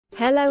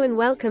Hello and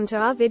welcome to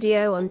our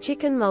video on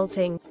chicken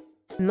molting.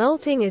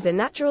 Molting is a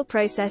natural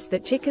process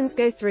that chickens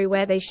go through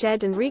where they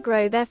shed and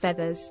regrow their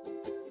feathers.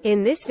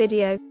 In this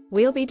video,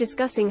 we'll be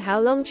discussing how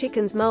long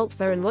chickens molt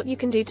for and what you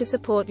can do to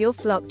support your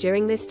flock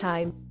during this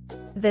time.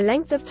 The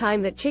length of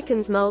time that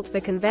chickens molt for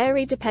can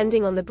vary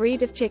depending on the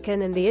breed of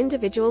chicken and the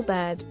individual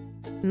bird.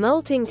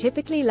 Molting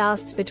typically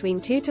lasts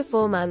between 2 to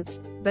 4 months,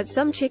 but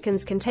some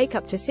chickens can take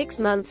up to 6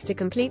 months to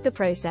complete the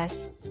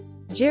process.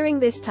 During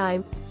this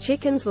time,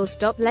 chickens will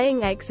stop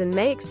laying eggs and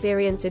may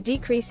experience a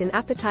decrease in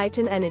appetite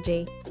and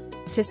energy.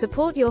 To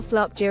support your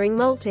flock during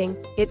molting,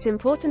 it's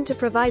important to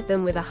provide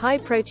them with a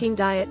high-protein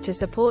diet to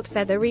support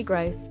feather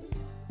regrowth.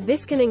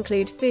 This can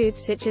include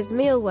foods such as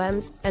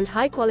mealworms, and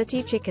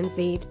high-quality chicken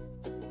feed.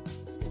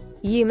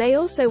 You may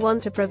also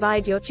want to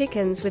provide your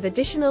chickens with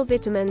additional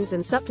vitamins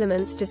and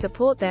supplements to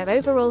support their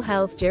overall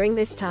health during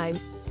this time.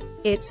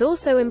 It's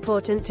also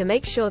important to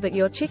make sure that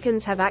your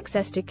chickens have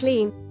access to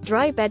clean,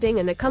 dry bedding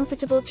and a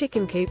comfortable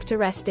chicken coop to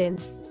rest in.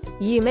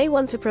 You may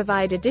want to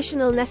provide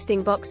additional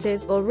nesting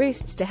boxes or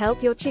roosts to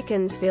help your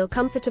chickens feel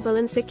comfortable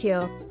and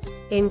secure.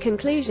 In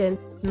conclusion,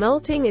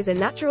 molting is a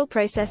natural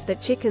process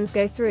that chickens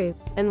go through,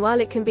 and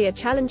while it can be a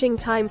challenging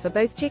time for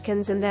both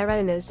chickens and their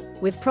owners,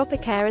 with proper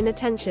care and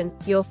attention,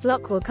 your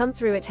flock will come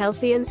through it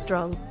healthy and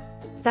strong.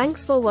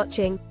 Thanks for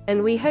watching,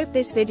 and we hope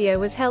this video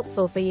was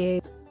helpful for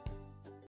you.